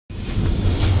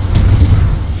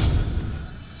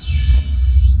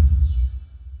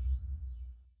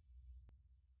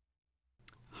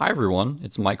Hi everyone,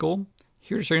 it's Michael,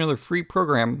 here to show you another free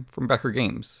program from Becker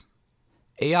Games.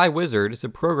 AI Wizard is a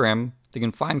program that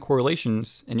can find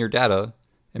correlations in your data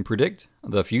and predict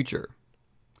the future.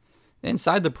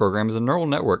 Inside the program is a neural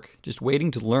network just waiting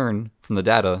to learn from the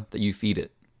data that you feed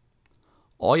it.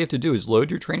 All you have to do is load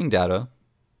your training data,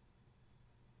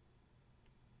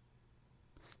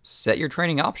 set your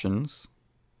training options,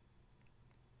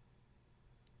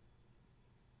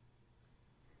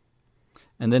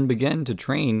 and then begin to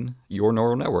train your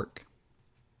neural network.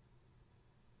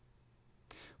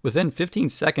 Within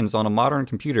 15 seconds on a modern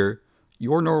computer,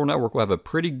 your neural network will have a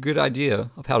pretty good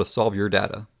idea of how to solve your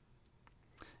data.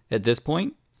 At this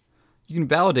point, you can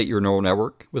validate your neural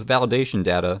network with validation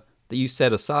data that you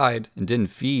set aside and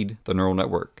didn't feed the neural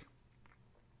network.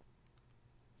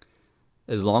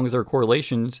 As long as there are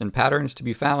correlations and patterns to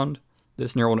be found,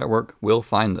 this neural network will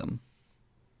find them.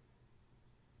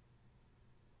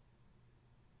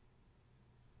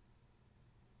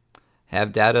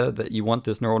 Have data that you want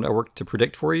this neural network to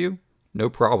predict for you? No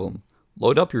problem.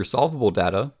 Load up your solvable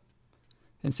data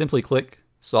and simply click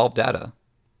Solve Data.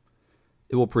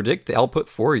 It will predict the output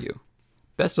for you.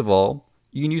 Best of all,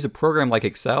 you can use a program like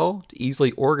Excel to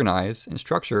easily organize and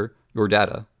structure your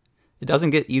data. It doesn't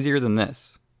get easier than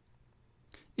this.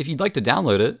 If you'd like to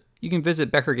download it, you can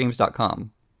visit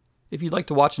beckergames.com. If you'd like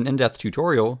to watch an in-depth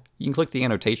tutorial, you can click the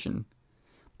annotation.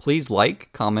 Please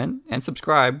like, comment, and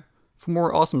subscribe for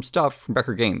more awesome stuff from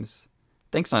Becker Games.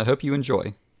 Thanks, and I hope you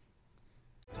enjoy.